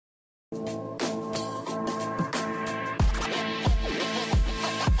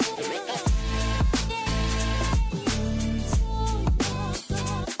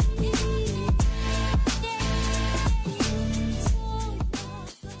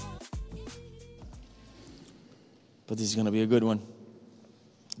but this is going to be a good one.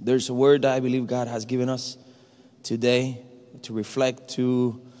 There's a word that I believe God has given us today to reflect,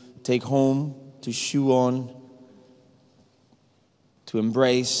 to take home, to chew on, to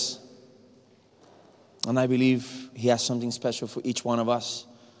embrace. And I believe He has something special for each one of us,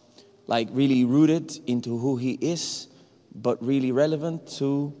 like really rooted into who He is, but really relevant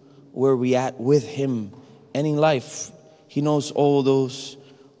to where we at with Him. And in life, He knows all those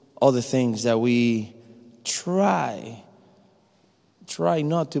other things that we try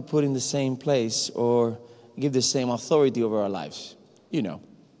not to put in the same place or give the same authority over our lives. You know,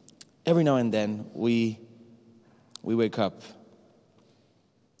 every now and then we wake up.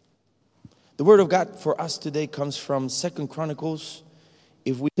 The word of God for us today comes from 2 Chronicles.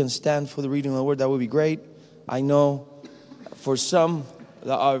 If we can stand for the reading of the word, that would be great. I know for some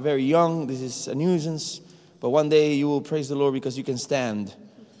that are very young, this is a nuisance, but one day you will praise the Lord because you can stand.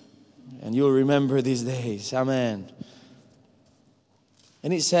 And you'll remember these days. Amen.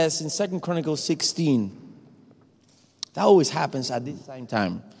 And it says in 2 Chronicles 16, that always happens at this same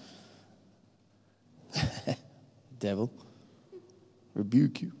time. Devil,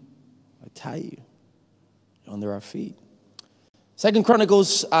 rebuke you. I tie you under our feet. 2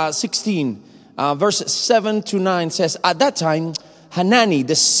 Chronicles 16, verses 7 to 9 says, at that time, Hanani,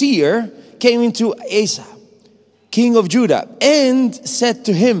 the seer, came into Asa, king of Judah, and said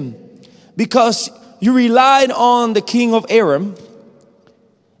to him, because you relied on the king of Aram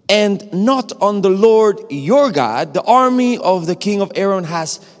and not on the Lord your God, the army of the king of Aram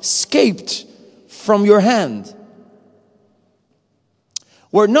has escaped from your hand.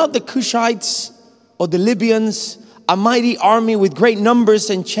 Were not the Cushites or the Libyans a mighty army with great numbers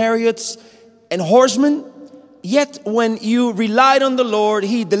and chariots and horsemen? Yet when you relied on the Lord,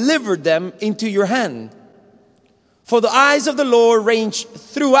 He delivered them into your hand. For the eyes of the Lord range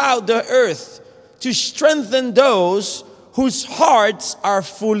throughout the earth to strengthen those whose hearts are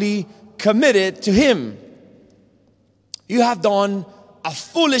fully committed to Him. You have done a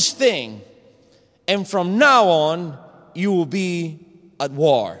foolish thing, and from now on you will be at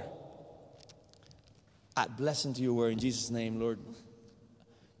war. Add blessing to your word in Jesus' name, Lord.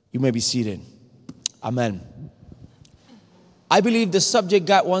 You may be seated. Amen. I believe the subject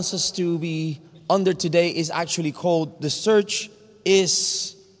God wants us to be under today is actually called The Search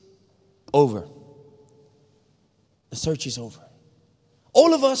is Over. The search is over.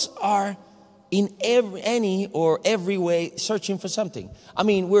 All of us are in every way searching for something. I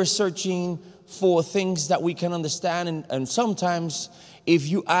mean, we're searching for things that we can understand, and sometimes if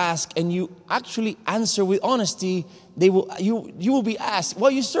you ask and you actually answer with honesty, you will be asked,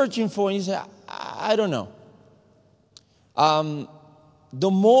 what are you searching for? And you say, I don't know. The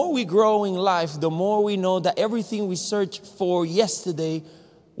more we grow in life, the more we know that everything we searched for yesterday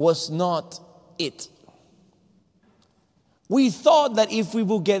was not it. We thought that if we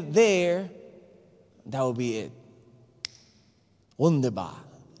will get there, that will be it. Wunderbar.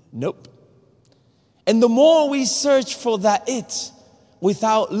 Nope. And the more we search for that it,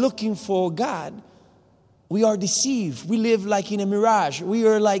 without looking for God, we are deceived. We live like in a mirage. We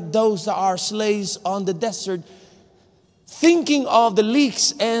are like those that are slaves on the desert, thinking of the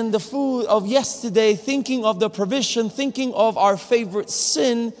leeks and the food of yesterday, thinking of the provision, thinking of our favorite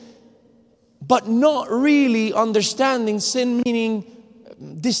sin, but not really understanding sin, meaning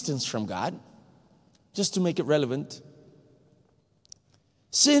distance from God. Just to make it relevant,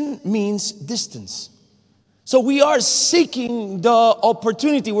 sin means distance. So we are seeking the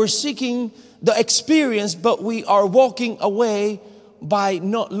opportunity, we're seeking the experience, but we are walking away by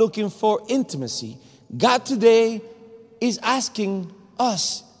not looking for intimacy. God today is asking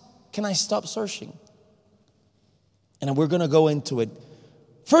us, can I stop searching? And we're going to go into it.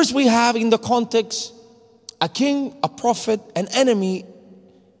 First, we have in the context a king, a prophet, an enemy,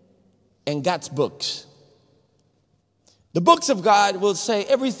 and God's books. The books of God will say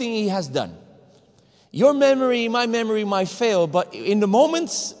everything He has done. Your memory, my memory might fail, but in the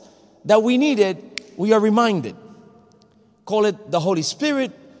moments that we need it, we are reminded. Call it the Holy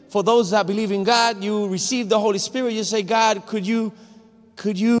Spirit. For those that believe in God, you receive the Holy Spirit. You say, God, could you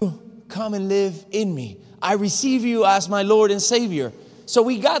come and live in me? I receive you as my Lord and Savior. So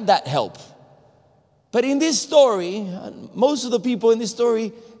we got that help. But in this story, most of the people in this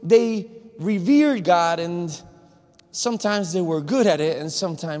story, they revered God, and sometimes they were good at it, and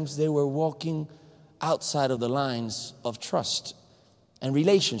sometimes they were walking outside of the lines of trust and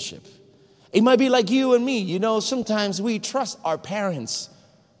relationship. It might be like you and me. You know, sometimes we trust our parents.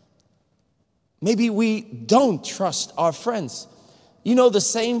 Maybe we don't trust our friends. You know, the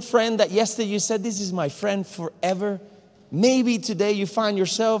same friend that yesterday you said, this is my friend forever. Maybe today you find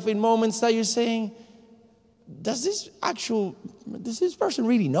yourself in moments that you're saying, does this person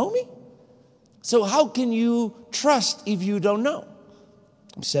really know me? So how can you trust if you don't know?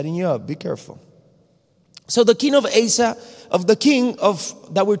 I'm setting you up. Be careful. So the king of Asa,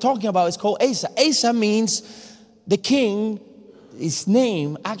 that we're talking about is called Asa. Asa means the king. His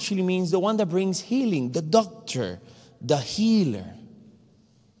name actually means the one that brings healing, the doctor, the healer.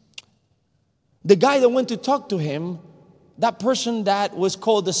 The guy that went to talk to him, that person that was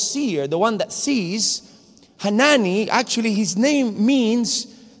called the seer, the one that sees, Hanani, actually his name means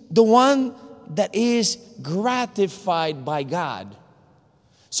the one that is gratified by God.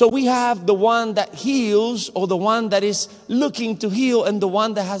 So we have the one that heals, or the one that is looking to heal, and the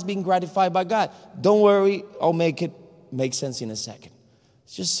one that has been gratified by God. Don't worry, I'll make it make sense in a second.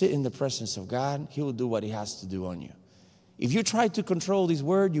 Just sit in the presence of God. He will do what he has to do on you. If you try to control this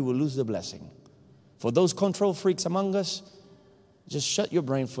word, you will lose the blessing. For those control freaks among us, just shut your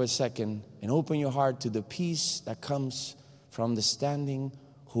brain for a second and open your heart to the peace that comes from understanding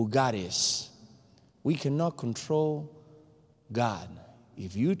who God is. We cannot control God.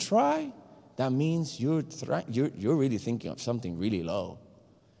 If you try, that means you're really thinking of something really low,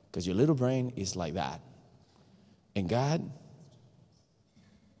 because your little brain is like that. And God,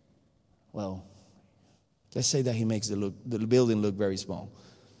 well, let's say that he makes the building look very small.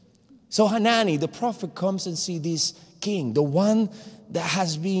 So Hanani, the prophet, comes and sees this king, the one that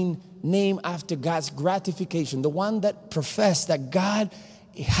has been named after God's gratification, the one that professed that God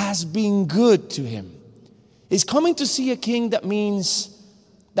has been good to him. He's coming to see a king that means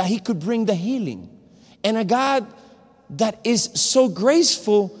that he could bring the healing. And a God that is so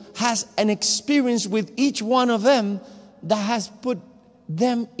graceful has an experience with each one of them that has put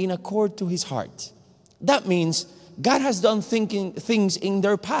them in accord to his heart. That means God has done things in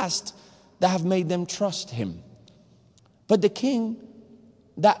their past that have made them trust him. But the king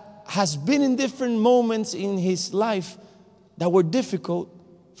that has been in different moments in his life that were difficult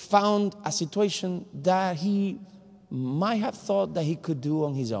found a situation that he might have thought that he could do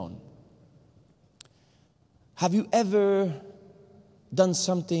on his own. Have you ever done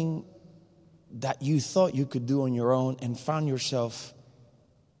something that you thought you could do on your own and found yourself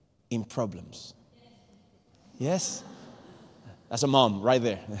in problems? Yes? That's a mom right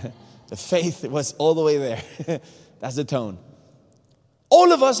there. The faith was all the way there. That's the tone.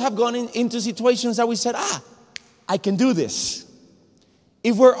 All of us have gone into situations that we said, I can do this.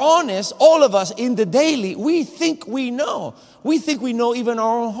 If we're honest, all of us in the daily, we think we know. We think we know even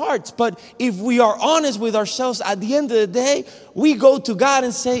our own hearts. But if we are honest with ourselves, at the end of the day, we go to God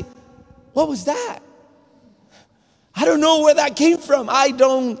and say, what was that? I don't know where that came from. I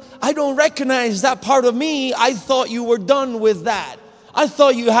don't recognize that part of me. I thought you were done with that. I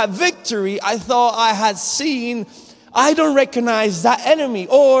thought you had victory. I thought I had seen. I don't recognize that enemy.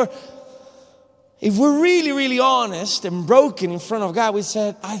 Or if we're really, really honest and broken in front of God, we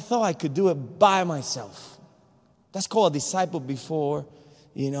said, I thought I could do it by myself. That's called a disciple before,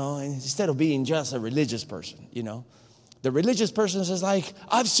 instead of being just a religious person, The religious person says like,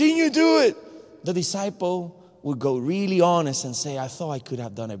 I've seen you do it. The disciple would go really honest and say, I thought I could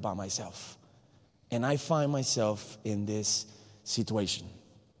have done it by myself. And I find myself in this situation.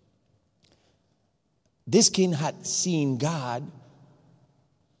 This king had seen God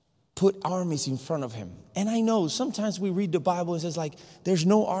put armies in front of him. And I know sometimes we read the Bible and it says like, there's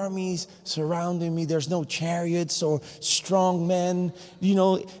no armies surrounding me. There's no chariots or strong men.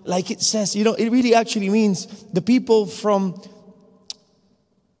 Like it says, it really actually means the people from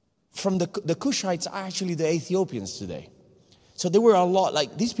the Cushites are actually the Ethiopians today. So there were a lot,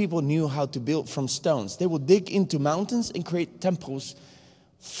 like these people knew how to build from stones. They would dig into mountains and create temples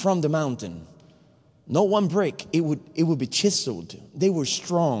from the mountain. Not one brick, it would be chiseled. They were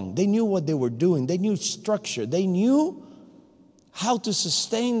strong. They knew what they were doing. They knew structure. They knew how to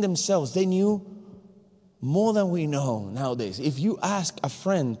sustain themselves. They knew more than we know nowadays. If you ask a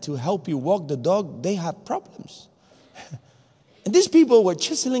friend to help you walk the dog, they have problems. And these people were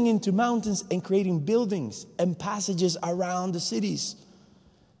chiseling into mountains and creating buildings and passages around the cities.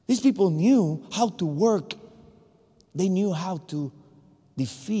 These people knew how to work. They knew how to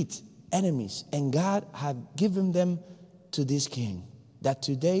defeat enemies. And God had given them to this king that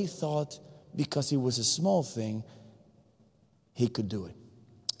today thought because it was a small thing, he could do it.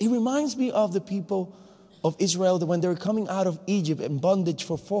 It reminds me of the people of Israel that when they were coming out of Egypt in bondage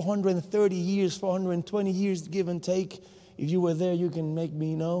for 430 years, 420 years, give and take. If you were there, you can make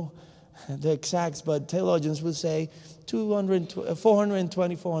me know the exacts, but theologians will say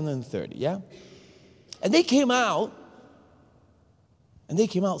 420, 430, yeah? And they came out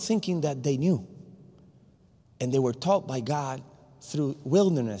thinking that they knew. And they were taught by God through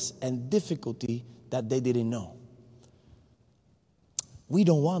wilderness and difficulty that they didn't know. We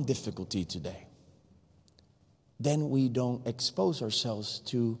don't want difficulty today. Then we don't expose ourselves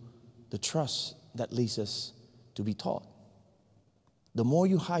to the trust that leads us to be taught. The more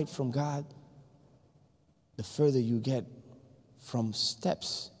you hide from God, the further you get from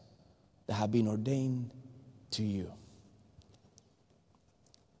steps that have been ordained to you.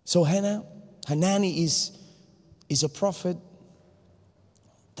 So Hanani is a prophet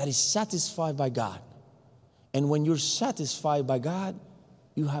that is satisfied by God. And when you're satisfied by God,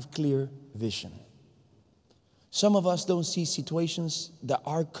 you have clear vision. Some of us don't see situations that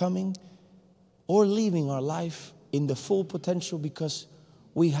are coming or leaving our life in the full potential because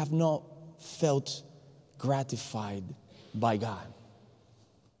we have not felt gratified by God.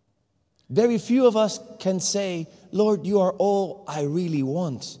 Very few of us can say, Lord, you are all I really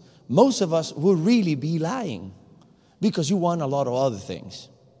want. Most of us will really be lying because you want a lot of other things.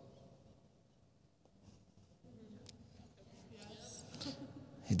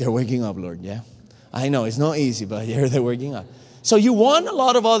 They're waking up, Lord, yeah? I know, it's not easy, but they're waking up. So you want a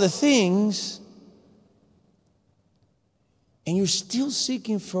lot of other things, and you're still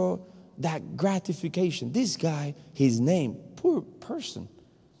seeking for that gratification. This guy, his name, poor person.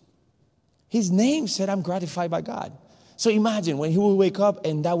 His name said, I'm gratified by God. So imagine when he will wake up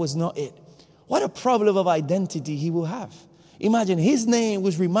and that was not it. What a problem of identity he will have. Imagine his name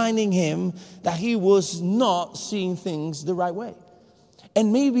was reminding him that he was not seeing things the right way.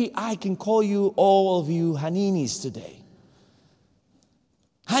 And maybe I can call you, all of you, Haninis today.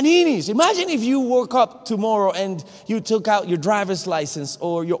 Haninis. Imagine if you woke up tomorrow and you took out your driver's license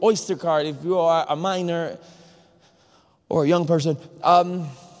or your Oyster card if you are a minor or a young person.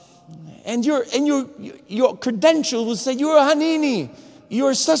 And your credentials will say you're a Hanini.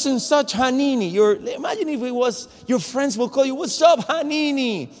 You're such and such Hanini. Imagine if it was your friends will call you, what's up,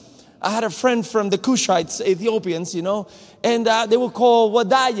 Hanini? I had a friend from the Cushites, Ethiopians, and they would call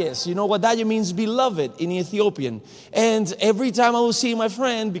Wadayes. Wadaye means beloved in Ethiopian. And every time I would see my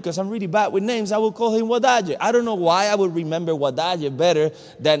friend, because I'm really bad with names, I would call him Wadaye. I don't know why I would remember Wadaye better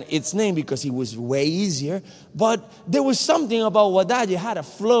than its name, because he was way easier. But there was something about Wadaye, had a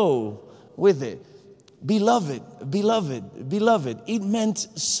flow with it. Beloved, beloved, beloved. It meant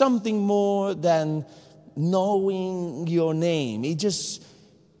something more than knowing your name.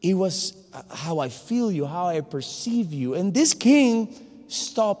 It was how I feel you, how I perceive you. And this king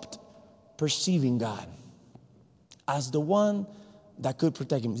stopped perceiving God as the one that could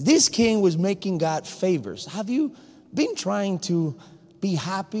protect him. This king was making God favors. Have you been trying to be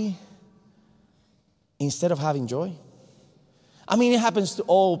happy instead of having joy? I mean, it happens to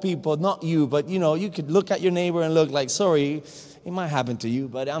all people, not you, but you could look at your neighbor and look like, sorry, it might happen to you,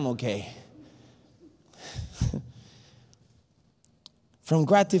 but I'm okay. From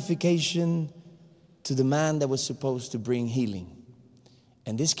gratification to the man that was supposed to bring healing.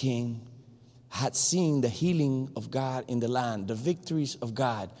 And this king had seen the healing of God in the land, the victories of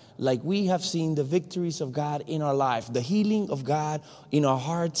God, like we have seen the victories of God in our life, the healing of God in our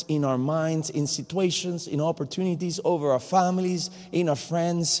hearts, in our minds, in situations, in opportunities, over our families, in our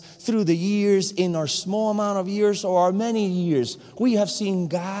friends, through the years, in our small amount of years or our many years. We have seen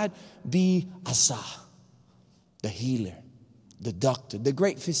God be Asa, the healer, the doctor, the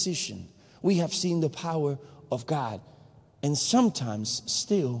great physician. We have seen the power of God. And sometimes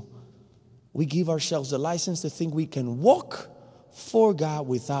still, we give ourselves the license to think we can walk for God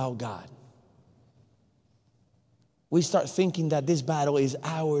without God. We start thinking that this battle is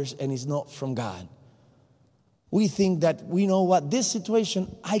ours and is not from God. We think that we know what, this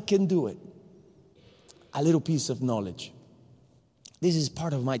situation, I can do it. A little piece of knowledge. This is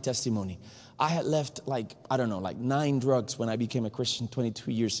part of my testimony. I had left 9 drugs when I became a Christian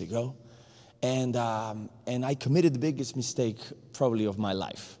 22 years ago. And I committed the biggest mistake probably of my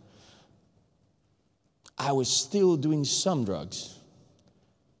life. I was still doing some drugs.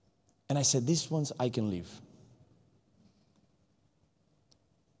 And I said, these ones I can leave.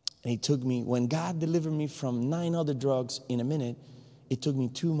 And it took me, when God delivered me from 9 other drugs in a minute, it took me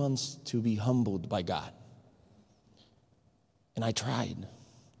 2 months to be humbled by God. And I tried.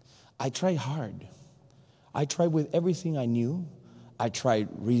 I tried hard. I tried with everything I knew. I tried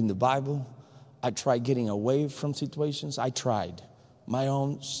reading the Bible. I tried getting away from situations. I tried my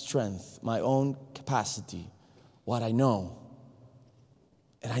own strength, my own capacity, what I know.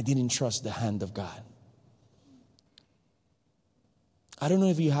 And I didn't trust the hand of God. I don't know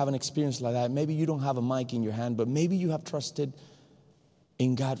if you have an experience like that. Maybe you don't have a mic in your hand, but maybe you have trusted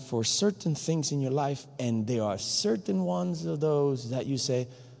in God for certain things in your life, and there are certain ones of those that you say,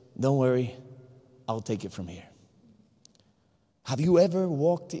 don't worry, I'll take it from here. Have you ever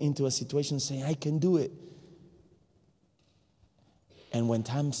walked into a situation saying, I can do it? And when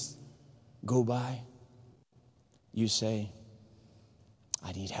times go by, you say,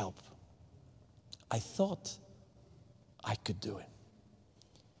 I need help. I thought I could do it.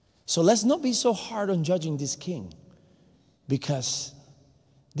 So let's not be so hard on judging this king, because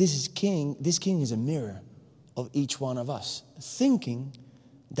this king is a mirror of each one of us, thinking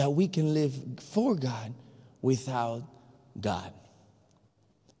that we can live for God without God.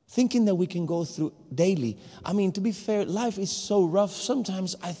 Thinking that we can go through daily. I mean, to be fair, life is so rough.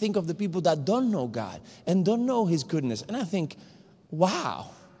 Sometimes I think of the people that don't know God and don't know His goodness. And I think, wow,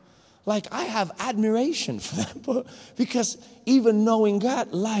 like I have admiration for them. Because even knowing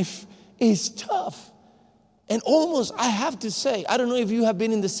God, life is tough. And almost, I have to say, I don't know if you have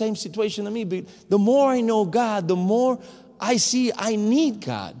been in the same situation as me, but the more I know God, the more I see I need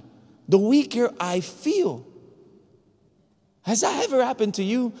God, the weaker I feel. Has that ever happened to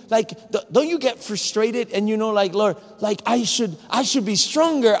you? Like, don't you get frustrated and like, Lord, like I should be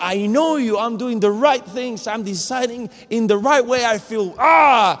stronger. I know you. I'm doing the right things. I'm deciding in the right way. I feel,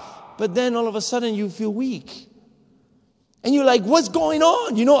 but then all of a sudden you feel weak. And you're like, what's going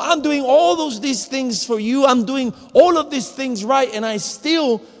on? I'm doing all these things for you. I'm doing all of these things right. And I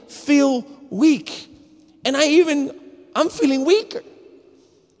still feel weak. And I'm feeling weaker.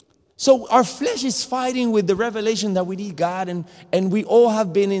 So our flesh is fighting with the revelation that we need God, and we all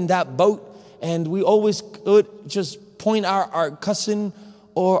have been in that boat, and we always could just point our cousin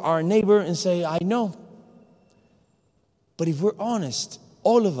or our neighbor and say, I know. But if we're honest,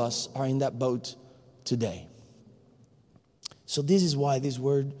 all of us are in that boat today. So this is why this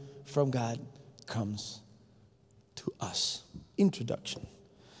word from God comes to us. Introduction.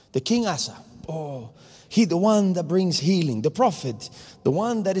 The King Asa. He, the one that brings healing, the prophet, the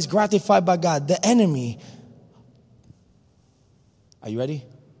one that is gratified by God, the enemy. Are you ready?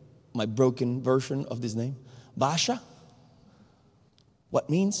 My broken version of this name. Baasha. What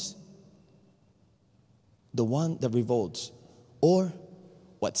means? The one that revolts, or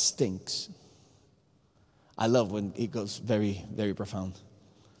what stinks. I love when it goes very, very profound.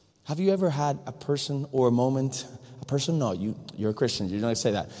 Have you ever had a person or a moment? A person? No, you're a Christian. You don't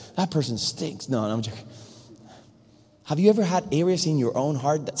say that. That person stinks. No, I'm joking. Have you ever had areas in your own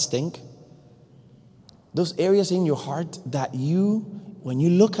heart that stink? Those areas in your heart that when you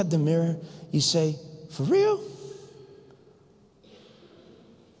look at the mirror, you say, for real?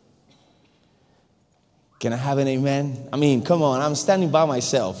 Can I have an amen? I mean, come on, I'm standing by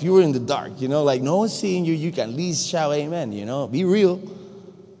myself. You were in the dark, like no one's seeing you. You can at least shout amen, Be real.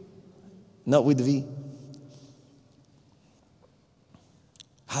 Not with the V.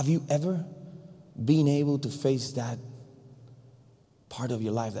 Have you ever been able to face that part of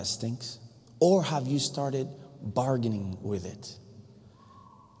your life that stinks? Or have you started bargaining with it?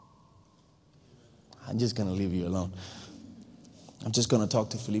 I'm just going to leave you alone. I'm just going to talk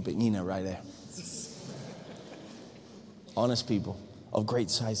to Felipe and Nina right there. Honest people of great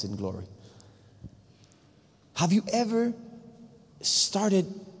size and glory. Have you ever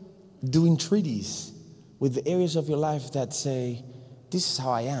started doing treaties with the areas of your life that say, this is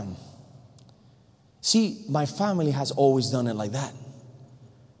how I am? See, my family has always done it like that.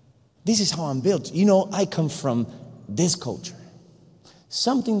 This is how I'm built. I come from this culture.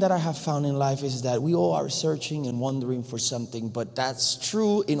 Something that I have found in life is that we all are searching and wondering for something, but that's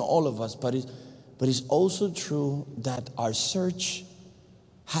true in all of us. But it's also true that our search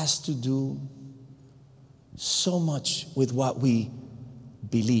has to do so much with what we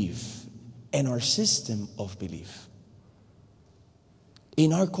believe and our system of belief.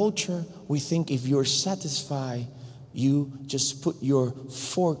 In our culture, we think if you're satisfied, you just put your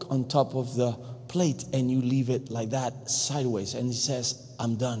fork on top of the plate and you leave it like that sideways. And it says,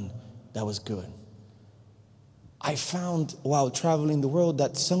 I'm done. That was good. I found while traveling the world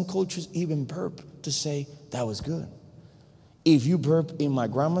that some cultures even burp to say, that was good. If you burp in my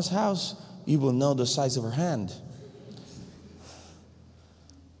grandma's house, you will know the size of her hand.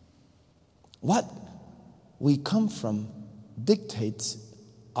 What we come from dictates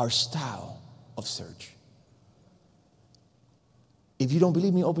our style of search. If you don't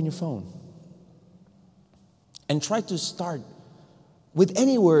believe me, open your phone and try to start with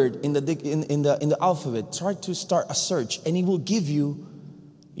any word in the alphabet. Try to start a search, and it will give you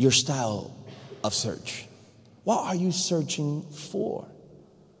your style of search. What are you searching for?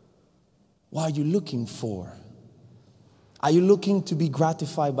 What are you looking for? Are you looking to be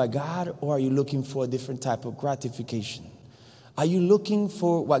gratified by God, or are you looking for a different type of gratification? Are you looking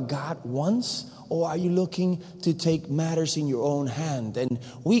for what God wants, or are you looking to take matters in your own hand? And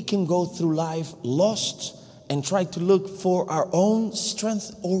we can go through life lost and try to look for our own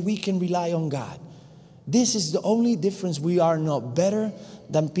strength, or we can rely on God. This is the only difference. We are not better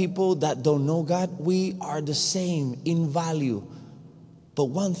than people that don't know God. We are the same in value. But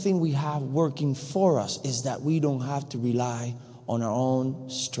one thing we have working for us is that we don't have to rely on our own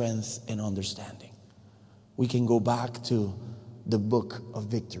strength and understanding. We can go back to the book of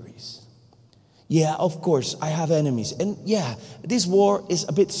victories. Yeah, of course, I have enemies. And yeah, this war is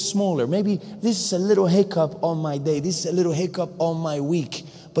a bit smaller. Maybe this is a little hiccup on my day. This is a little hiccup on my week.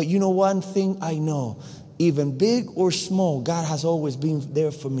 But you know one thing I know, even big or small, God has always been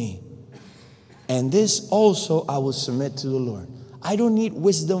there for me. And this also I will submit to the Lord. I don't need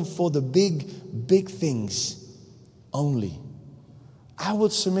wisdom for the big things only. I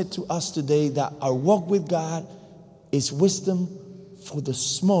would submit to us today that our walk with God is wisdom for the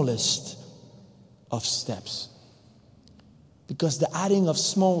smallest of steps. Because the adding of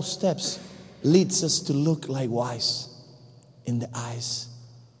small steps leads us to look like wise in the eyes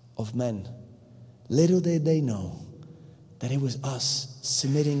of men. Little did they know that it was us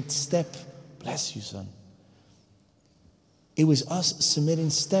submitting step, bless you, son. It was us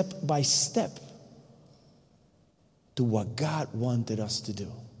submitting step by step to what God wanted us to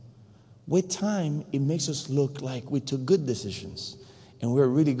do. With time, it makes us look like we took good decisions, and we're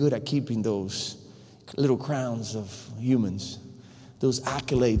really good at keeping those little crowns of humans, those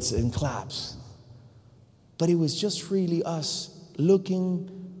accolades and claps. But it was just really us looking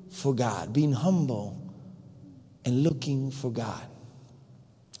for God, being humble and looking for God.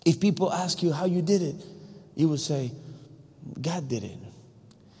 If people ask you how you did it, you will say, God did it.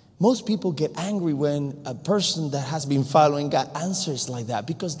 Most people get angry when a person that has been following God answers like that,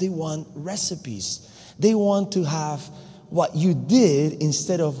 because they want recipes. They want to have what you did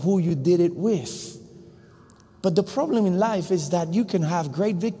instead of who you did it with. But the problem in life is that you can have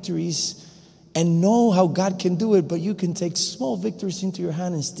great victories and know how God can do it, but you can take small victories into your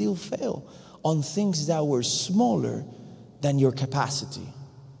hand and still fail on things that were smaller than your capacity.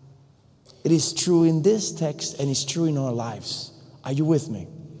 It is true in this text, and it's true in our lives. Are you with me?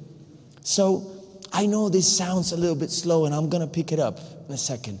 So I know this sounds a little bit slow, and I'm going to pick it up in a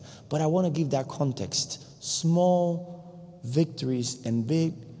second, but I want to give that context. Small victories and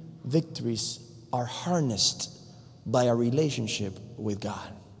big victories are harnessed by a relationship with God.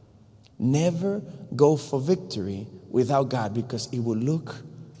 Never go for victory without God, because it will look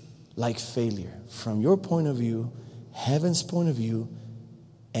like failure from your point of view, heaven's point of view,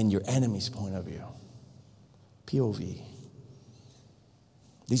 and your enemy's point of view. POV.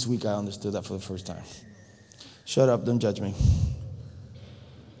 This week I understood that for the first time. Shut up, don't judge me.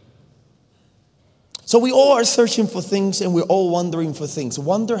 So we all are searching for things, and we're all wandering for things.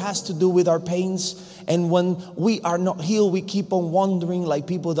 Wonder has to do with our pains. And when we are not healed, we keep on wandering like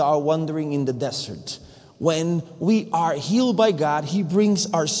people that are wandering in the desert. When we are healed by God, He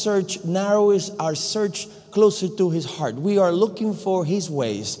brings our search, narrows our search closer to His heart. We are looking for His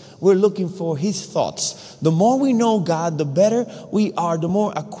ways. We're looking for His thoughts. The more we know God, the better we are, the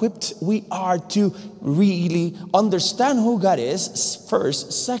more equipped we are to really understand who God is,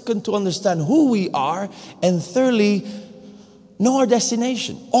 first. Second, to understand who we are. And thirdly, know our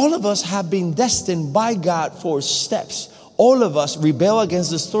destination. All of us have been destined by God for steps. All of us rebel against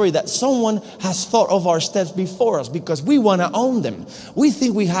the story that someone has thought of our steps before us, because we want to own them. We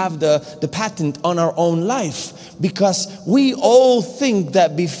think we have the patent on our own life, because we all think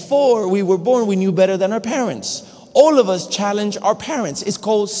that before we were born, we knew better than our parents. All of us challenge our parents. It's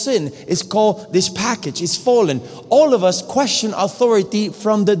called sin. It's called this package. It's fallen. All of us question authority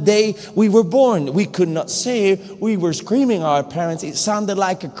from the day we were born. We could not say we were screaming at our parents. It sounded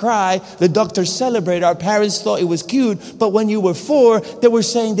like a cry. The doctors celebrated. Our parents thought it was cute. But when you were 4, they were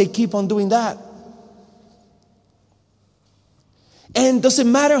saying they keep on doing that. And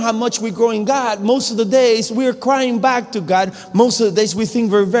doesn't matter how much we grow in God, most of the days we're crying back to God. Most of the days we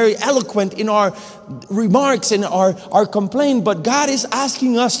think we're very eloquent in our remarks and our complaint. But God is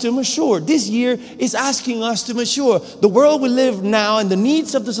asking us to mature. This year is asking us to mature. The world we live now and the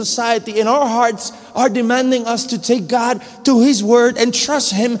needs of the society in our hearts are demanding us to take God to His word and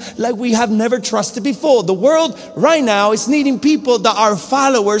trust Him like we have never trusted before. The world right now is needing people that are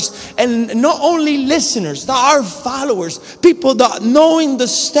followers, and not only listeners, that are followers. People that knowing the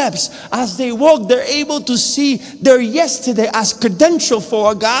steps as they walk, they're able to see their yesterday as credential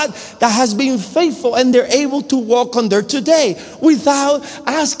for a God that has been faithful, and they're able to walk on their today without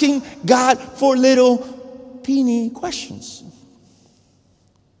asking God for little teeny questions.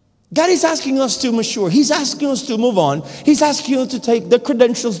 God is asking us to mature. He's asking us to move on. He's asking us to take the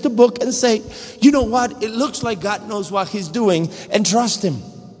credentials, the book, and say, you know what? It looks like God knows what He's doing, and trust Him.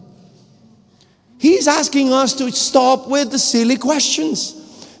 He's asking us to stop with the silly questions.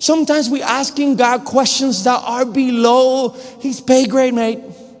 Sometimes we're asking God questions that are below His pay grade, mate.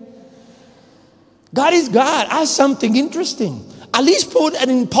 God is God. Ask something interesting. At least put an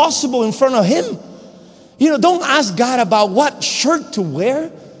impossible in front of Him. Don't ask God about what shirt to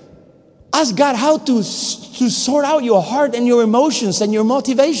wear. Ask God how to sort out your heart and your emotions and your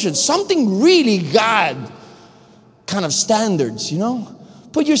motivations. Something really God kind of standards,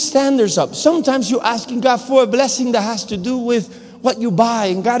 Put your standards up. Sometimes you're asking God for a blessing that has to do with what you buy.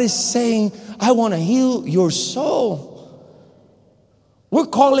 And God is saying, I want to heal your soul. We're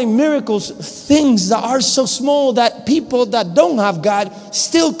calling miracles things that are so small that people that don't have God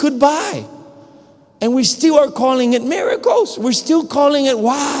still could buy. And we still are calling it miracles. We're still calling it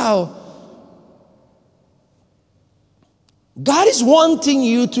wow. God is wanting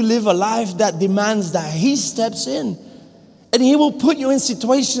you to live a life that demands that He steps in. And He will put you in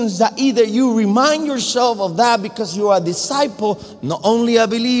situations that either you remind yourself of that because you are a disciple, not only a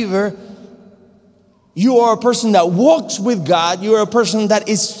believer. You are a person that walks with God. You are a person that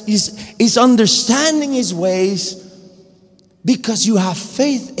is understanding His ways because you have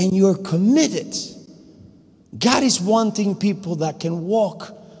faith and you're committed. God is wanting people that can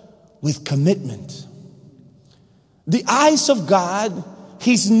walk with commitment. The eyes of God,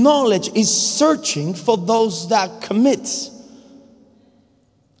 His knowledge is searching for those that commit.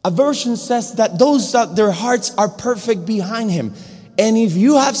 A version says that those that their hearts are perfect behind Him. And if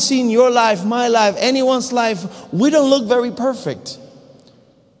you have seen your life, my life, anyone's life, we don't look very perfect.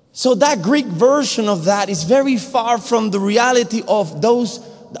 So that Greek version of that is very far from the reality of those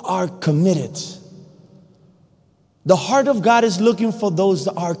that are committed. The heart of God is looking for those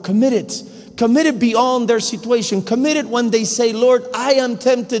that are committed. Committed beyond their situation. Committed when they say, Lord, I am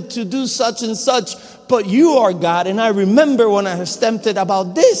tempted to do such and such, but you are God. And I remember when I was tempted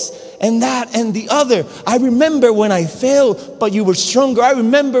about this and that and the other. I remember when I failed, but you were stronger. I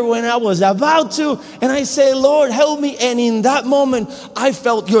remember when I was about to, and I say, Lord, help me. And in that moment, I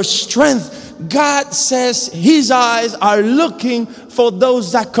felt your strength. God says His eyes are looking for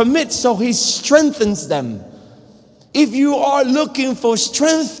those that commit, so He strengthens them. If you are looking for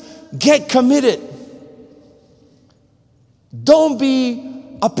strength, get committed. Don't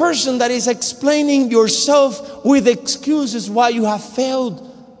be a person that is explaining yourself with excuses why you have failed,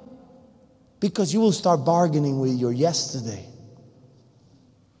 because you will start bargaining with your yesterday,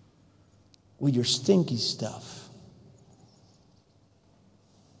 with your stinky stuff.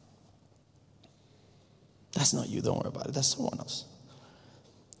 That's not you, don't worry about it. That's someone else.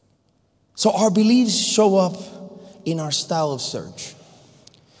 So our beliefs show up in our style of search.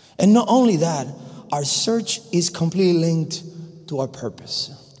 And not only that, our search is completely linked to our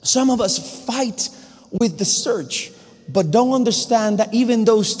purpose. Some of us fight with the search, but don't understand that even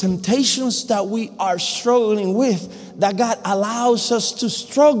those temptations that we are struggling with, that God allows us to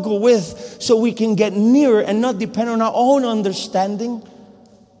struggle with so we can get nearer and not depend on our own understanding,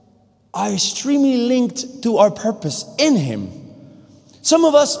 are extremely linked to our purpose in Him. Some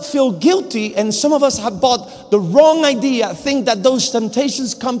of us feel guilty, and some of us have bought the wrong idea, think that those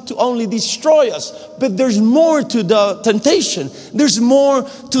temptations come to only destroy us. But there's more to the temptation. There's more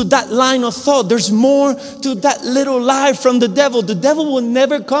to that line of thought. There's more to that little lie from the devil. The devil will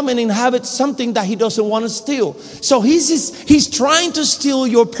never come and inhabit something that he doesn't want to steal. So he's trying to steal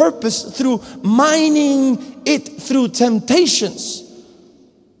your purpose through mining it through temptations.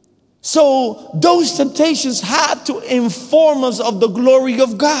 So those temptations have to inform us of the glory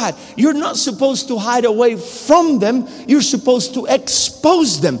of God. You're not supposed to hide away from them. You're supposed to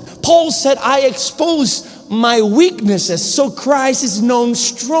expose them. Paul said, I expose my weaknesses so Christ is known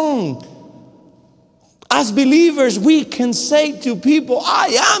strong. As believers, we can say to people,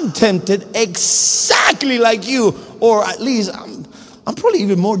 I am tempted exactly like you. Or at least I'm probably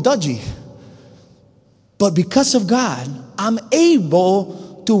even more dodgy. But because of God, I'm able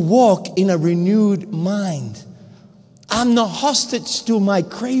to walk in a renewed mind. I'm not hostage to my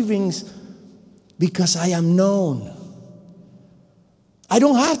cravings because I am known. I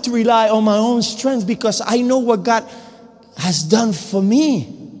don't have to rely on my own strength because I know what God has done for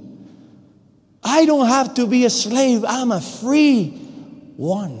me. I don't have to be a slave. I'm a free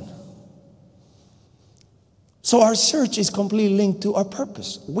one. So our search is completely linked to our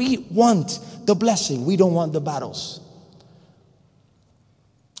purpose. We want the blessing. We don't want the battles.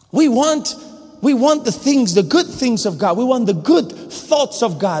 We want the things, the good things of God. We want the good thoughts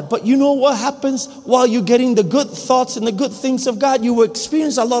of God. But you know what happens while you're getting the good thoughts and the good things of God? You will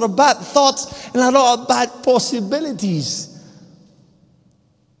experience a lot of bad thoughts and a lot of bad possibilities.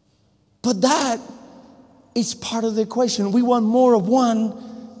 But that is part of the equation. We want more of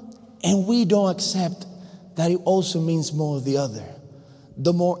one And we don't accept that it also means more of the other.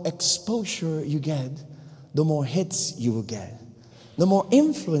 The more exposure you get, the more hits you will get. The more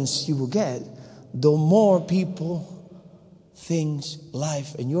influence you will get, the more people, things,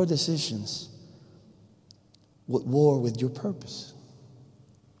 life, and your decisions would war with your purpose.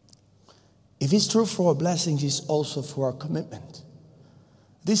 If it's true for our blessings, it's also for our commitment.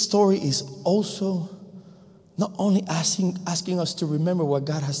 This story is also not only asking us to remember what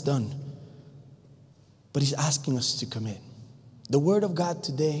God has done, but He's asking us to commit. The word of God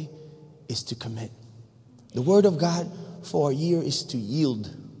today is to commit. The word of God for a year is to yield.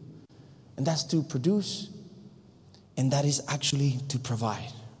 And that's to produce. And that is actually to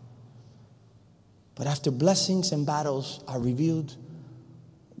provide. But after blessings and battles are revealed,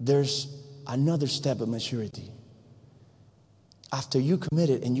 there's another step of maturity. After you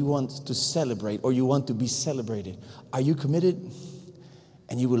committed and you want to celebrate or you want to be celebrated, are you committed?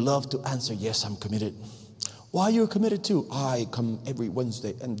 And you would love to answer, yes, I'm committed. Why are you committed to? I come every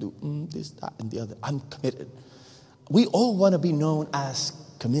Wednesday and do this, that, and the other. I'm committed. We all want to be known as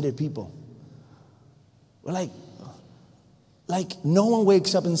committed people. We're like no one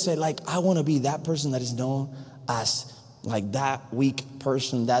wakes up and says, like, I want to be that person that is known as like that weak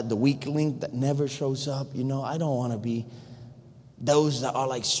person, that the weak link that never shows up. You know, I don't want to be those that are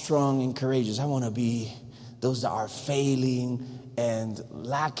like strong and courageous. I want to be those that are failing and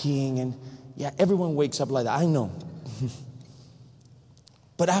lacking. And yeah, everyone wakes up like that. I know.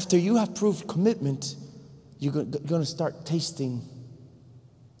 But after you have proved commitment, you're going to start tasting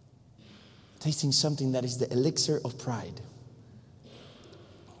something that is the elixir of pride.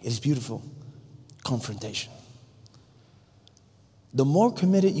 It is beautiful. Confrontation. The more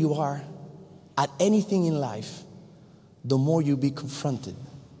committed you are at anything in life, the more you'll be confronted.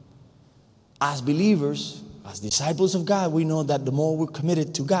 As believers, as disciples of God, we know that the more we're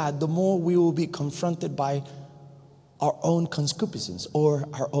committed to God, the more we will be confronted by our own concupiscence or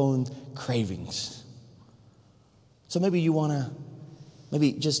our own cravings. So maybe you want to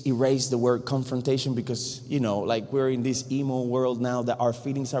just erase the word confrontation because, you know, like we're in this emo world now that our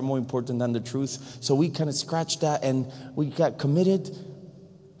feelings are more important than the truth. So we kind of scratch that and we got committed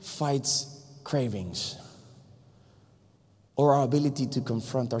fights cravings or our ability to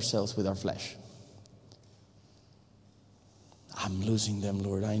confront ourselves with our flesh. I'm losing them,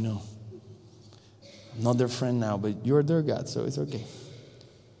 Lord, I know. I'm not their friend now, but you're their God, so it's okay.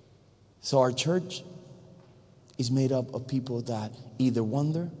 So our church is made up of people that either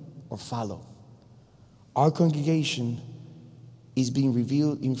wonder or follow. Our congregation is being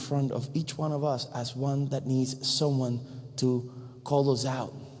revealed in front of each one of us as one that needs someone to call us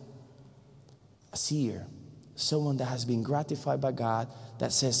out. A seer, someone that has been gratified by God,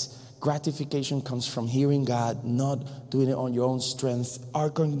 that says gratification comes from hearing God, not doing it on your own strength. Our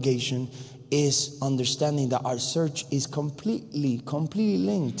congregation is understanding that our search is completely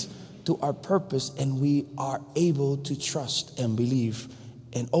linked to our purpose, and we are able to trust and believe,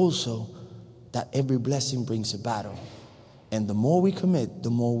 and also that every blessing brings a battle. And the more we commit, the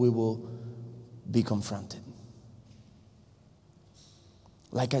more we will be confronted.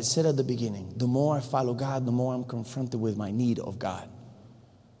 Like I said at the beginning, the more I follow God, the more I'm confronted with my need of God.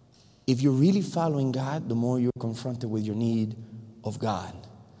 If you're really following God, the more you're confronted with your need of God.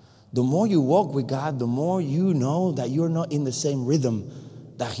 The more you walk with God, the more you know that you're not in the same rhythm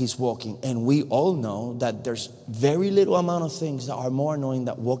that He's walking. And we all know that there's very little amount of things that are more annoying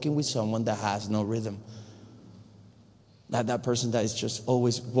than walking with someone that has no rhythm. That person that is just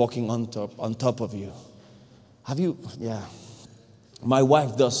always walking on top of you. Yeah. My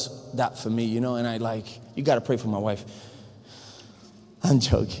wife does that for me, you know, and you got to pray for my wife. I'm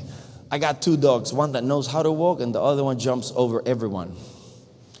joking. I got 2 dogs, one that knows how to walk and the other one jumps over everyone.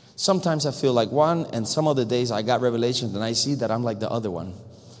 Sometimes I feel like one, and some other days I got revelations and I see that I'm like the other one,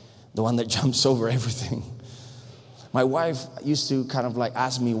 the one that jumps over everything. My wife used to kind of like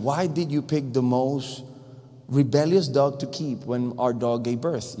ask me, why did you pick the most rebellious dog to keep when our dog gave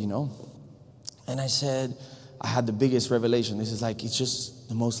birth, you know? And I said, I had the biggest revelation. This is like, it's just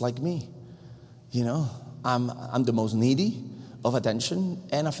the most like me, you know? I'm the most needy of attention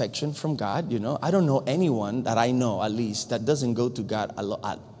and affection from God, you know? I don't know anyone that I know, at least, that doesn't go to God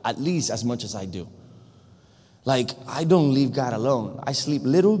at least as much as I do. Like, I don't leave God alone. I sleep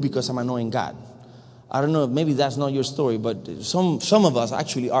little because I'm annoying God. I don't know, maybe that's not your story, but some of us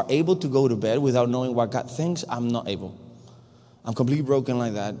actually are able to go to bed without knowing what God thinks. I'm not able. I'm completely broken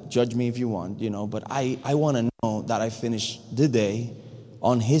like that. Judge me if you want, you know, but I want to know that I finish the day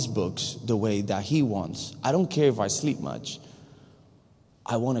on His books the way that He wants. I don't care if I sleep much.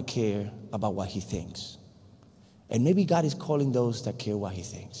 I want to care about what He thinks. And maybe God is calling those that care what He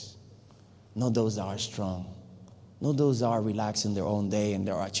thinks. not those that are strong, not those that are relaxed in their own day and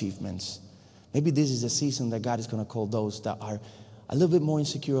their achievements. Maybe this is a season that God is going to call those that are a little bit more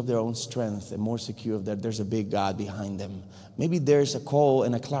insecure of their own strength and more secure of that there's a big God behind them. Maybe there's a call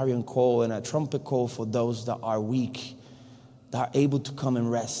and a clarion call and a trumpet call for those that are weak, that are able to come and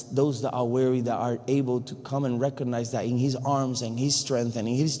rest. Those that are weary, that are able to come and recognize that in His arms and His strength and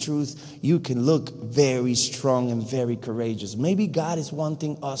in His truth, you can look very strong and very courageous. Maybe God is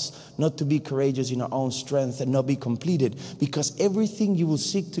wanting us not to be courageous in our own strength and not be completed, because everything you will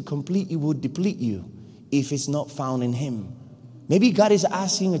seek to complete, it will deplete you if it's not found in Him. Maybe God is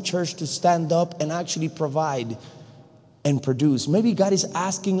asking a church to stand up and actually provide and produce. Maybe God is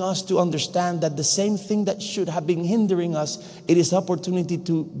asking us to understand that the same thing that should have been hindering us, it is opportunity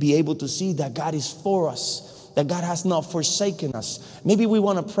to be able to see that God is for us, that God has not forsaken us. Maybe we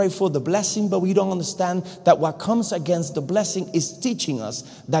want to pray for the blessing, but we don't understand that what comes against the blessing is teaching us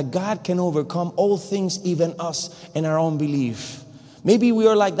that God can overcome all things, even us and our own belief. Maybe we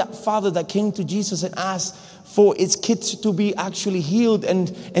are like that father that came to Jesus and asked for its kids to be actually healed.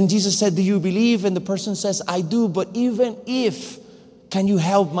 And Jesus said, do you believe? And the person says, I do. But even if, can you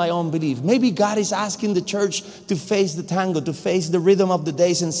help my own belief? Maybe God is asking the church to face the tango, to face the rhythm of the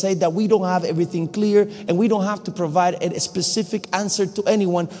days and say that we don't have everything clear and we don't have to provide a specific answer to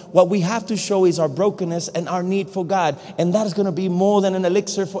anyone. What we have to show is our brokenness and our need for God. And that is going to be more than an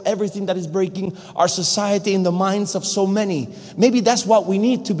elixir for everything that is breaking our society in the minds of so many. Maybe that's what we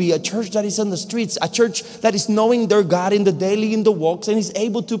need to be, a church that is on the streets, a church that is knowing their God in the daily, in the walks, and is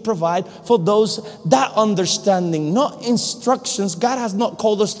able to provide for those that understanding, not instructions. God has not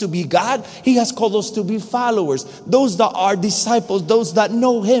called us to be God. He has called us to be followers. Those that are disciples, those that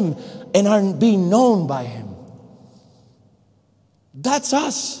know Him and are being known by Him. That's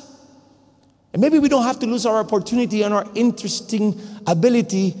us. And maybe we don't have to lose our opportunity and our interesting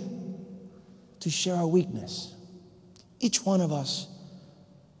ability to share our weakness. Each one of us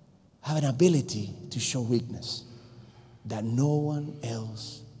have an ability to show weakness that no one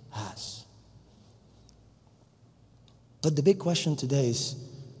else has. But the big question today is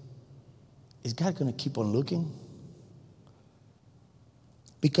God going to keep on looking?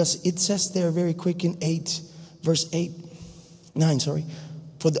 Because it says there very quick in 9,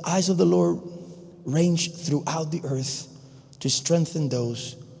 for the eyes of the Lord range throughout the earth to strengthen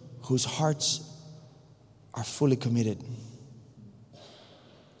those whose hearts are fully committed.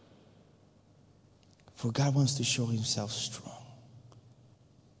 For God wants to show Himself strong.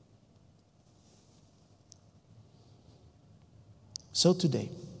 So today,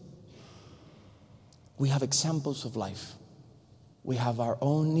 we have examples of life. We have our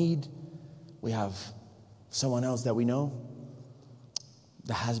own need. We have someone else that we know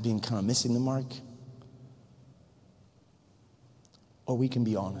that has been kind of missing the mark. Or we can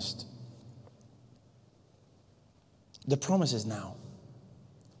be honest. The promise is now.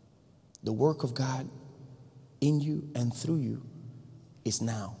 The work of God in you and through you is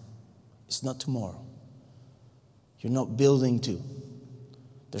now. It's not tomorrow. You're not building to.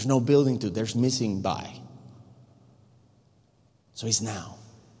 There's no building to. There's missing by. So it's now.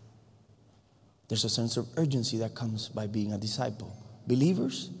 There's a sense of urgency that comes by being a disciple.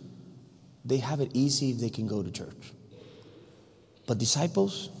 Believers, they have it easy if they can go to church. But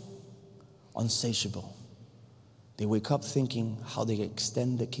disciples, unsatiable. They wake up thinking how they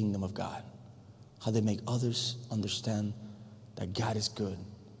extend the kingdom of God. How they make others understand that God is good.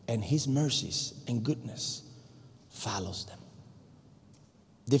 And His mercies and goodness follows them.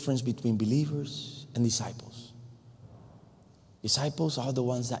 Difference between believers and disciples. Disciples are the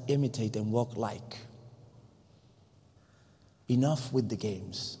ones that imitate and walk like. Enough with the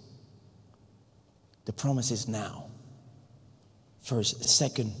games. The promise is now. First.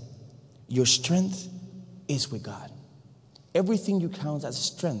 Second, your strength is with God. Everything you count as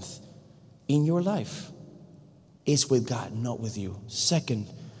strength in your life is with God, not with you. Second,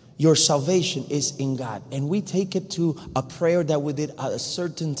 your salvation is in God. And we take it to a prayer that we did at a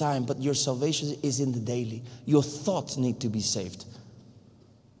certain time, but your salvation is in the daily. Your thoughts need to be saved.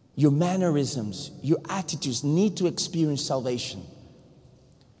 Your mannerisms, your attitudes need to experience salvation.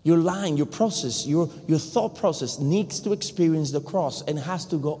 Your line, your process, your thought process needs to experience the cross and has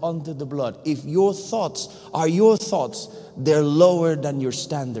to go under the blood. If your thoughts are your thoughts, they're lower than your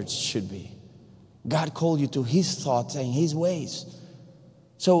standards should be. God called you to His thoughts and His ways.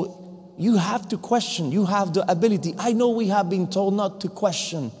 So you have to question. You have the ability. I know we have been told not to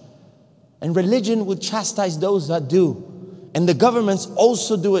question. And religion would chastise those that do. And the governments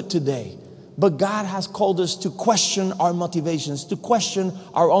also do it today. But God has called us to question our motivations, to question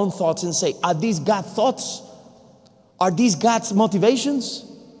our own thoughts and say, are these God's thoughts? Are these God's motivations?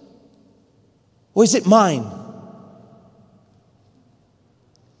 Or is it mine?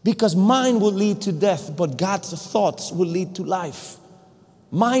 Because mine will lead to death, but God's thoughts will lead to life.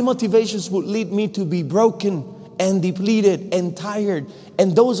 My motivations would lead me to be broken and depleted and tired.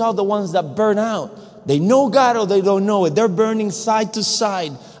 And those are the ones that burn out. They know God or they don't know it. They're burning side to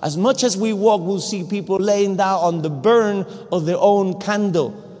side. As much as we walk, we'll see people laying down on the burn of their own candle.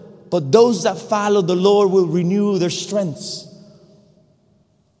 But those that follow the Lord will renew their strengths.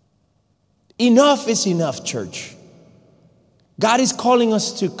 Enough is enough, church. God is calling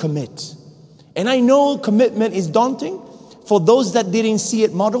us to commit. And I know commitment is daunting for those that didn't see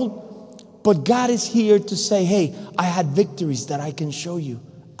it modeled. But God is here to say, hey, I had victories that I can show you.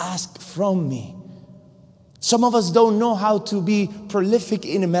 Ask from me. Some of us don't know how to be prolific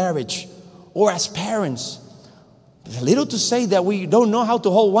in a marriage or as parents. There's a little to say that we don't know how to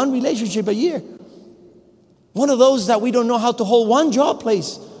hold one relationship a year. One of those that we don't know how to hold one job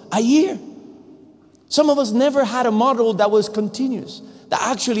place a year. Some of us never had a model that was continuous, that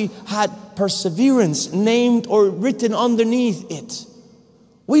actually had perseverance named or written underneath it.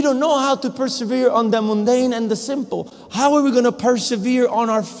 We don't know how to persevere on the mundane and the simple. How are we going to persevere on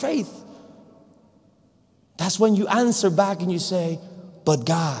our faith? That's when you answer back and you say, but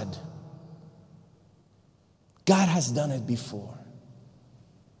God has done it before.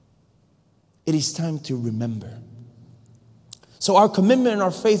 It is time to remember. So our commitment and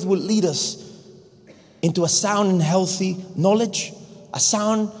our faith will lead us into a sound and healthy knowledge, a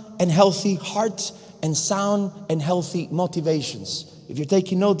sound and healthy heart, and sound and healthy motivations. If you're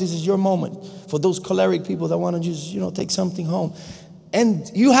taking note, this is your moment. For those choleric people that want to just, take something home. And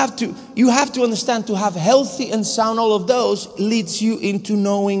you have to understand, to have healthy and sound, all of those leads you into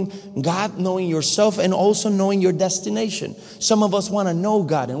knowing God, knowing yourself, and also knowing your destination. Some of us want to know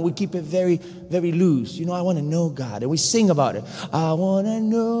God, and we keep it very, very loose. I want to know God, and we sing about it. I want to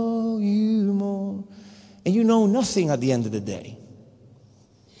know you more. And you know nothing at the end of the day.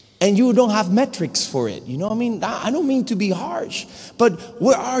 And you don't have metrics for it. I don't mean to be harsh, but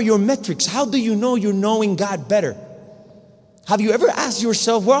where are your metrics? How do you know you're knowing God better? Have you ever asked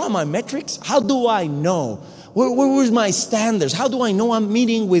yourself, where are my metrics? How do I know? Where's my standards? How do I know I'm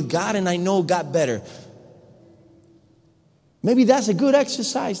meeting with God and I know God better? Maybe that's a good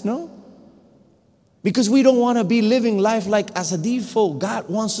exercise, no? Because we don't want to be living life like as a default. God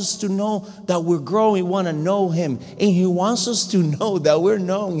wants us to know that we're growing. We want to know Him. And He wants us to know that we're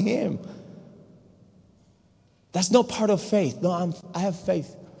knowing Him. That's not part of faith. No, I have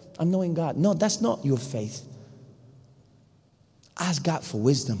faith. I'm knowing God. No, that's not your faith. Ask God for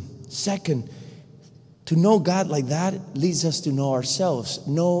wisdom. Second, to know God like that leads us to know ourselves.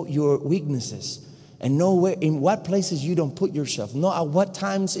 Know your weaknesses. And know where, in what places you don't put yourself. Know at what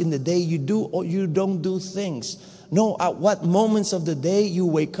times in the day you do or you don't do things. Know at what moments of the day you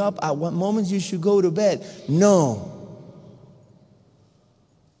wake up. At what moments you should go to bed. Know.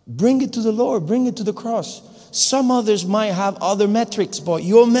 Bring it to the Lord. Bring it to the cross. Some others might have other metrics, but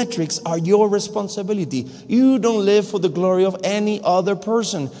your metrics are your responsibility. You don't live for the glory of any other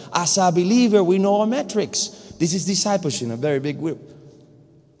person. As a believer, we know our metrics. This is discipleship, a very big whip.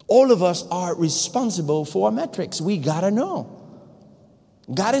 All of us are responsible for our metrics. We gotta know.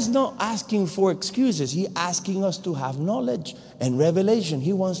 God is not asking for excuses. He's asking us to have knowledge and revelation.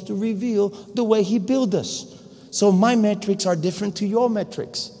 He wants to reveal the way He built us. So my metrics are different to your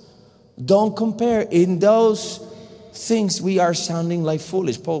metrics. Don't compare. In those things we are sounding like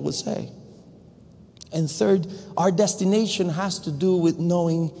foolish, Paul would say. And third, our destination has to do with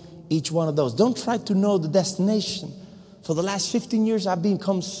knowing each one of those. Don't try to know the destination. For the last 15 years, I've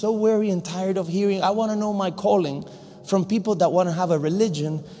become so weary and tired of hearing, I want to know my calling, from people that want to have a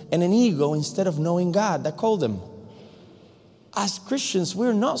religion and an ego instead of knowing God that called them. As Christians,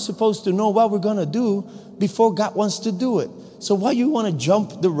 we're not supposed to know what we're going to do before God wants to do it. So why you want to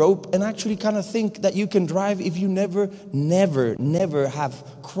jump the rope and actually kind of think that you can drive if you never have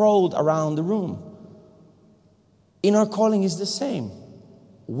crawled around the room? In our calling is the same.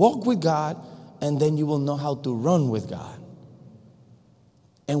 Walk with God, and then you will know how to run with God.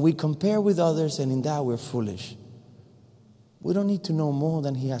 And we compare with others, and in that we're foolish. We don't need to know more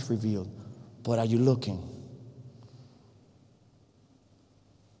than He has revealed. But are you looking?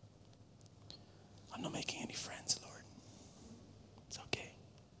 I'm not making any friends, Lord. It's okay.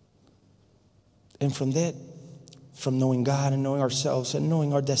 And from that, from knowing God and knowing ourselves and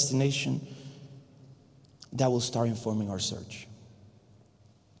knowing our destination, that will start informing our search.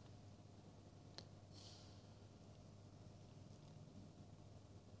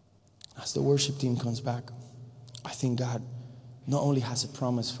 As the worship team comes back, I think God not only has a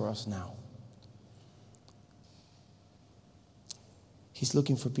promise for us now. He's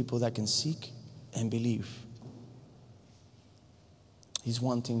looking for people that can seek and believe. He's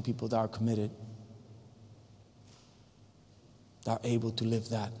wanting people that are committed, that are able to live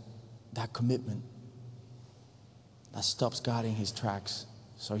that commitment, that stops God in his tracks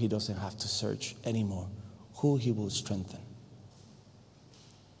so he doesn't have to search anymore who he will strengthen.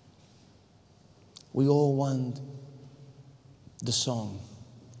 We all want the song.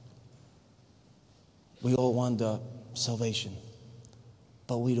 We all want the salvation,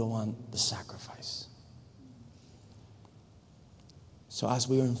 but we don't want the sacrifice. So as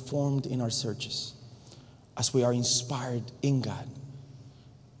we are informed in our searches, as we are inspired in God,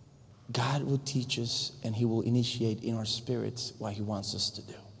 God will teach us and he will initiate in our spirits what he wants us to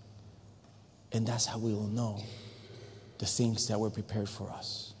do. And that's how we will know the things that were prepared for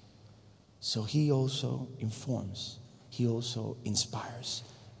us. So he also informs, he also inspires,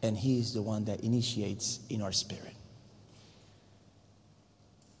 and he is the one that initiates in our spirit.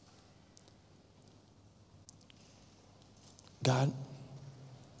 God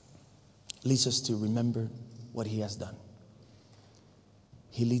leads us to remember what he has done.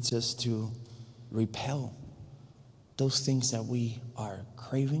 He leads us to repel those things that we are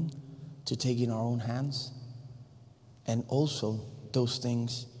craving to take in our own hands, and also those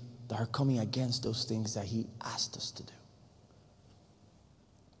things that are coming against those things that he asked us to do.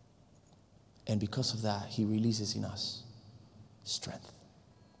 And because of that, he releases in us strength.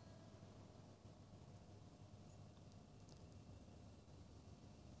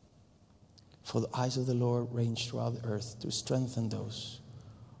 For the eyes of the Lord range throughout the earth to strengthen those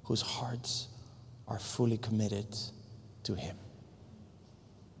whose hearts are fully committed to him.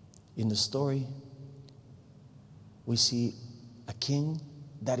 In the story, we see a king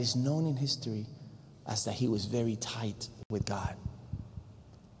that is known in history as that he was very tight with God.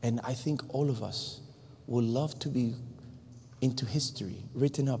 And I think all of us would love to be into history,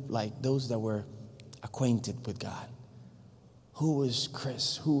 written up like those that were acquainted with God. Who was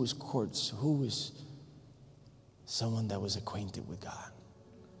Chris? Who was Quartz? Who was someone that was acquainted with God?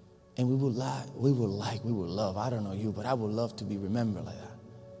 And we would love, I don't know you, but I would love to be remembered like that.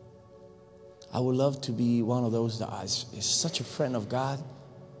 I would love to be one of those that is such a friend of God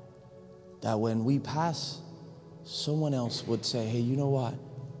that when we pass, someone else would say, hey, you know what?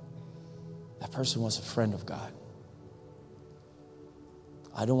 That person was a friend of God.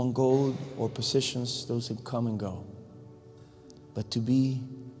 I don't want gold or positions, those that come and go. But to be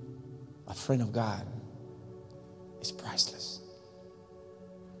a friend of God is priceless.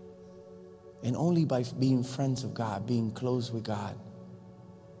 And only by being friends of God, being close with God,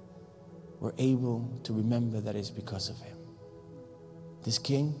 we're able to remember that it's because of him. This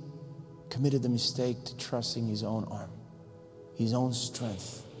king committed the mistake to trusting his own arm, his own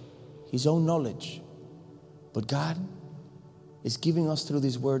strength, his own knowledge. But God is giving us through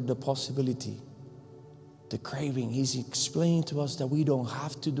this word the possibility, the craving. He's explaining to us that we don't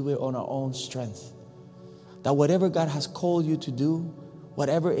have to do it on our own strength. That whatever God has called you to do,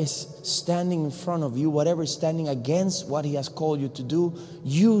 whatever is standing in front of you, whatever is standing against what he has called you to do,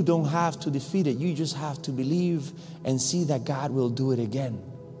 you don't have to defeat it. You just have to believe and see that God will do it again.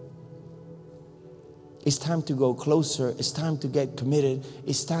 It's time to go closer. It's time to get committed.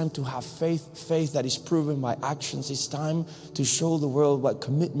 It's time to have faith that is proven by actions. It's time to show the world what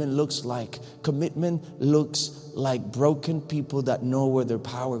commitment looks like. Commitment looks like broken people that know where their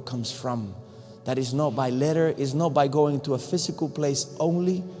power comes from. That is not by letter, is not by going to a physical place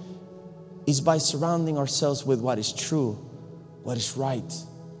only. It's by surrounding ourselves with what is true, what is right,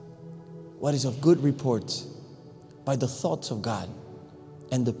 what is of good report, by the thoughts of God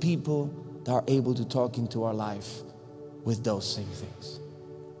and the people that are able to talk into our life with those same things.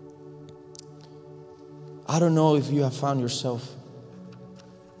 I don't know if you have found yourself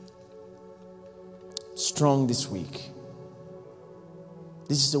strong this week.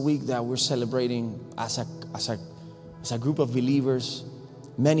 This is a week that we're celebrating as a group of believers.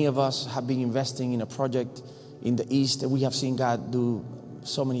 Many of us have been investing in a project in the East, and we have seen God do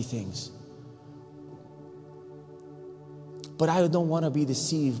so many things. But I don't want to be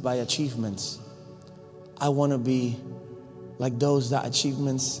deceived by achievements. I want to be like those that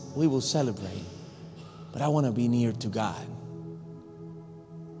achievements we will celebrate. But I want to be near to God.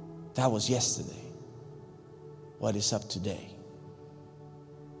 That was yesterday. What is up today?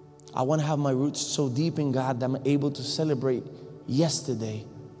 I want to have my roots so deep in God that I'm able to celebrate yesterday.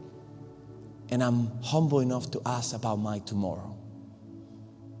 And I'm humble enough to ask about my tomorrow.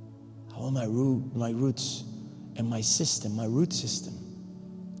 I want my roots and my system, my root system,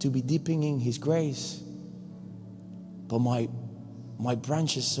 to be deepening in his grace. But my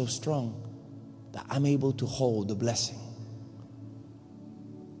branch is so strong that I'm able to hold the blessing.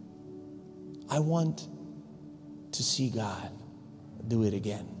 I want to see God do it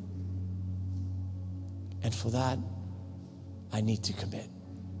again. And for that, I need to commit.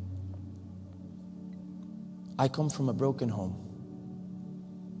 I come from a broken home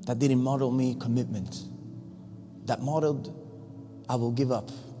that didn't model me commitment, that modeled I will give up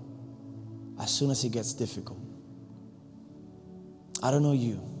as soon as it gets difficult. I don't know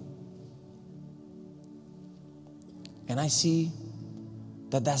you. And I see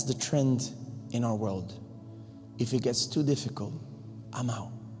that that's the trend in our world. If it gets too difficult, I'm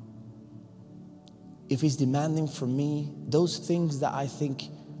out. If it's demanding from me those things that I think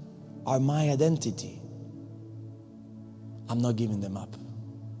are my identity, I'm not giving them up.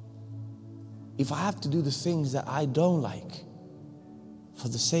 If I have to do the things that I don't like for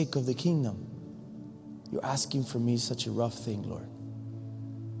the sake of the kingdom, you're asking for me such a rough thing, Lord.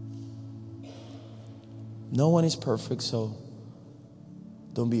 No one is perfect, so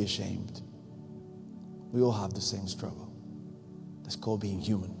don't be ashamed. We all have the same struggle. That's called being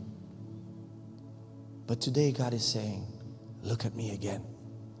human. But today God is saying, look at me again.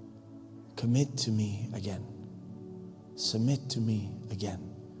 Commit to me again. Submit to me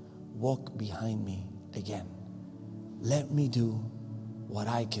again. Walk behind me again. Let me do what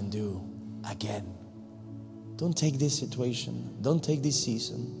I can do again. Don't take this situation, don't take this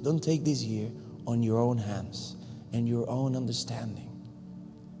season, don't take this year on your own hands and your own understanding.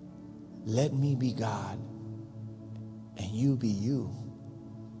 Let me be God and you be you.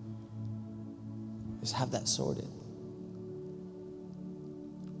 Just have that sorted.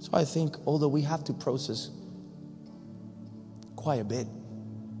 So I think although we have to process quite a bit,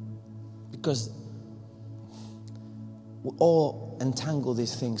 because we all entangle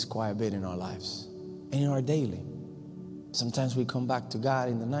these things quite a bit in our lives and in our daily. Sometimes we come back to God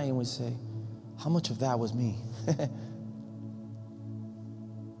in the night and we say, how much of that was me?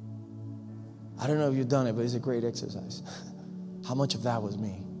 I don't know if you've done it, but it's a great exercise. How much of that was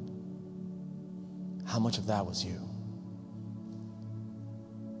me? How much of that was you?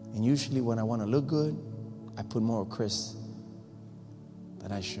 And usually when I want to look good, I put more of Chris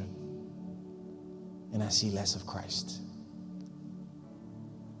than I should. And I see less of Christ.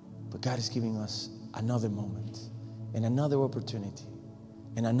 But God is giving us another moment and another opportunity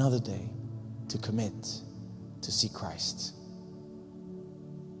and another day to commit to see Christ.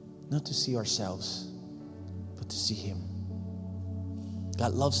 Not to see ourselves, but to see Him.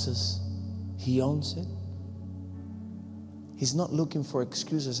 God loves us. He owns it. He's not looking for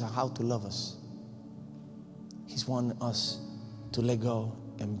excuses on how to love us. He's wanting us to let go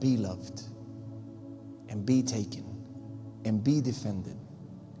and be loved and be taken and be defended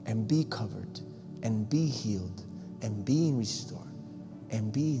and be covered and be healed and being restored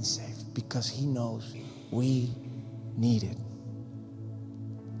and being saved because He knows we need it.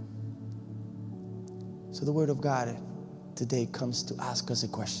 So the Word of God today comes to ask us a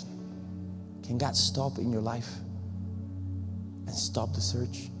question. Can God stop in your life and stop the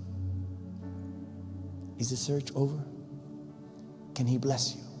search? Is the search over? Can He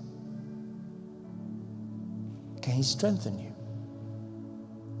bless you? Can He strengthen you?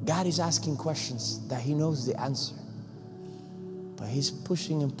 God is asking questions that He knows the answer. But He's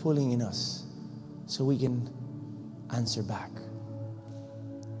pushing and pulling in us so we can answer back.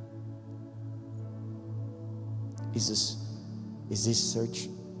 Is this search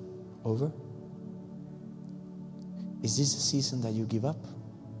over? Is this the season that you give up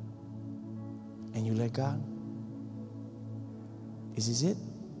and you let God? Is this it?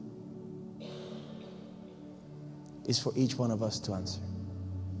 It's for each one of us to answer.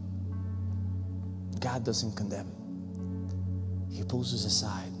 God doesn't condemn. He pulls us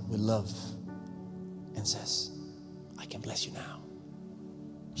aside with love and says, I can bless you now.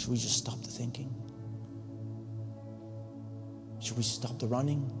 Should we just stop the thinking? Should we stop the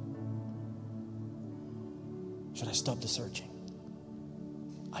running? Should I stop the searching?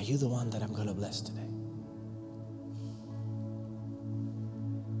 Are you the one that I'm going to bless today?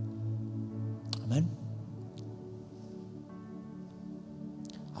 Amen.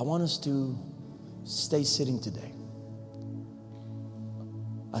 I want us to stay sitting today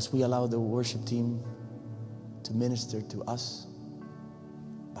as we allow the worship team to minister to us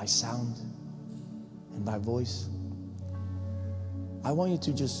by sound and by voice. I want you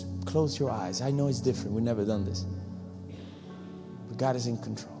to just close your eyes. I know it's different. We've never done this. But God is in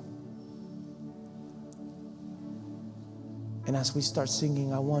control. And as we start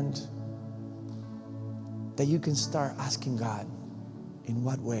singing, I want that you can start asking God, in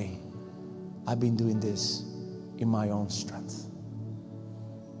what way I've been doing this in my own strength.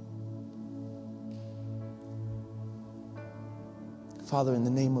 Father, in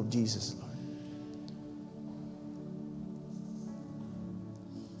the name of Jesus, Lord,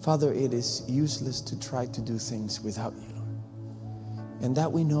 Father, it is useless to try to do things without you, Lord. And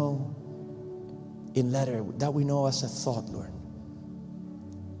that we know in letter, that we know as a thought, Lord.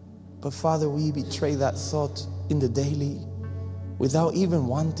 But Father, we betray that thought in the daily without even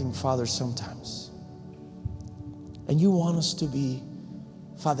wanting, Father, sometimes. And you want us to be,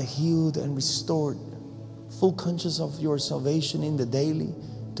 Father, healed and restored, full conscious of your salvation in the daily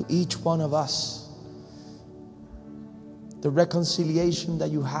to each one of us. The reconciliation that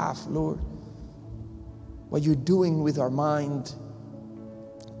you have, Lord, what you're doing with our mind,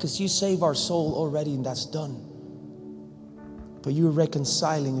 because you save our soul already and that's done. But you're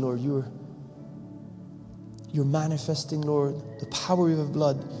reconciling, Lord. You're manifesting, Lord, the power of your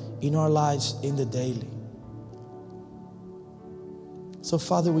blood in our lives in the daily. So,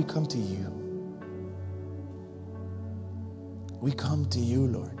 Father, we come to you. We come to you,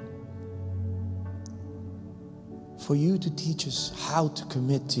 Lord, for you to teach us how to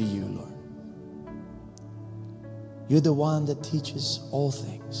commit to you, Lord. You're the one that teaches all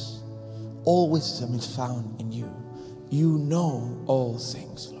things. All wisdom is found in you. You know all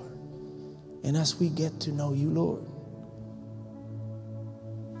things, Lord. And as we get to know you, Lord,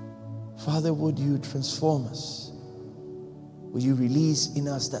 Father, would you transform us? Would you release in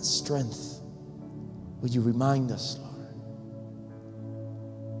us that strength? Would you remind us, Lord?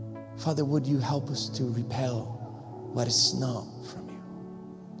 Father, would you help us to repel what is not from you?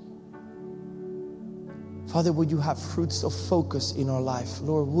 Father, would you have fruits of focus in our life?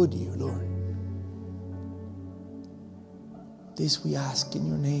 Lord, would you, Lord? This we ask in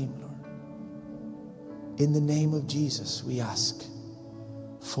your name, Lord. In the name of Jesus, we ask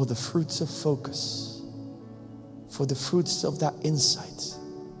for the fruits of focus, for the fruits of that insight,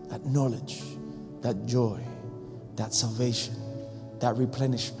 that knowledge, that joy, that salvation, that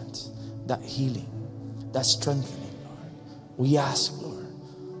replenishment, that healing, that strengthening, Lord. We ask, Lord,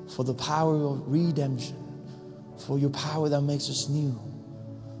 for the power of redemption, for your power that makes us new,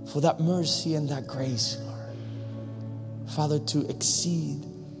 for that mercy and that grace, Lord. Father, to exceed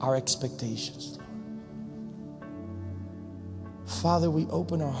our expectations, Lord. Father, we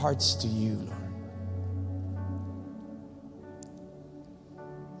open our hearts to you, Lord.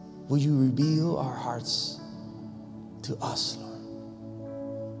 Will you reveal our hearts to us, Lord?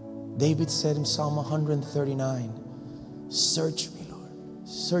 David said in Psalm 139, search me, Lord.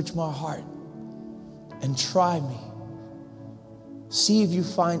 Search my heart and try me. See if you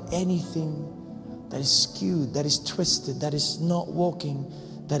find anything that is skewed, that is twisted, that is not walking,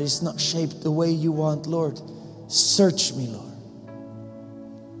 that is not shaped the way you want, Lord. Search me, Lord.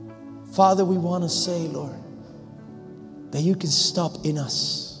 Father, we want to say, Lord, that you can stop in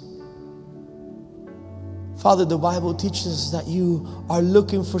us. Father, the Bible teaches us that you are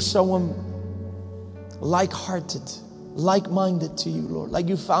looking for someone like-hearted, like-minded to you, Lord. Like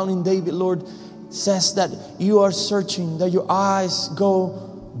you found in David, Lord, says that you are searching, that your eyes go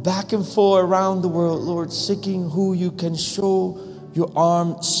back and forth around the world, Lord, seeking who you can show your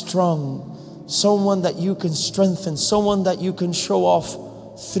arm strong, someone that you can strengthen, someone that you can show off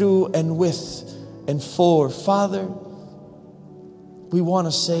through and with and for. Father, we want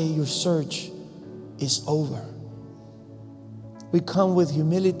to say your search is over. We come with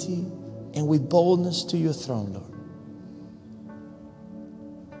humility and with boldness to your throne, Lord.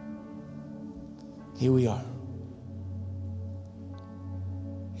 Here we are.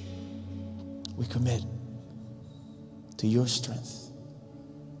 We commit to your strength,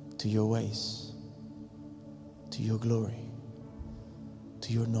 to your ways, to your glory,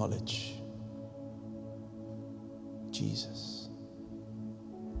 to your knowledge. Jesus.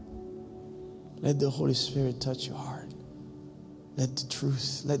 Let the Holy Spirit touch your heart. Let the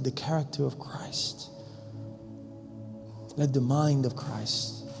truth, let the character of Christ, let the mind of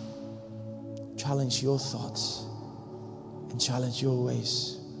Christ challenge your thoughts and challenge your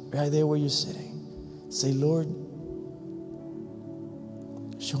ways. Right there where you're sitting. Say, Lord,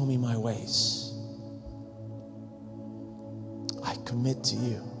 show me my ways. I commit to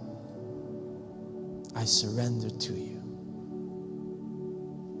you. I surrender to you.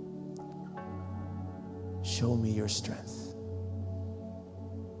 Show me your strength.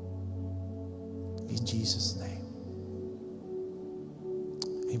 In Jesus' name.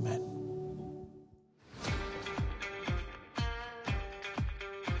 Amen.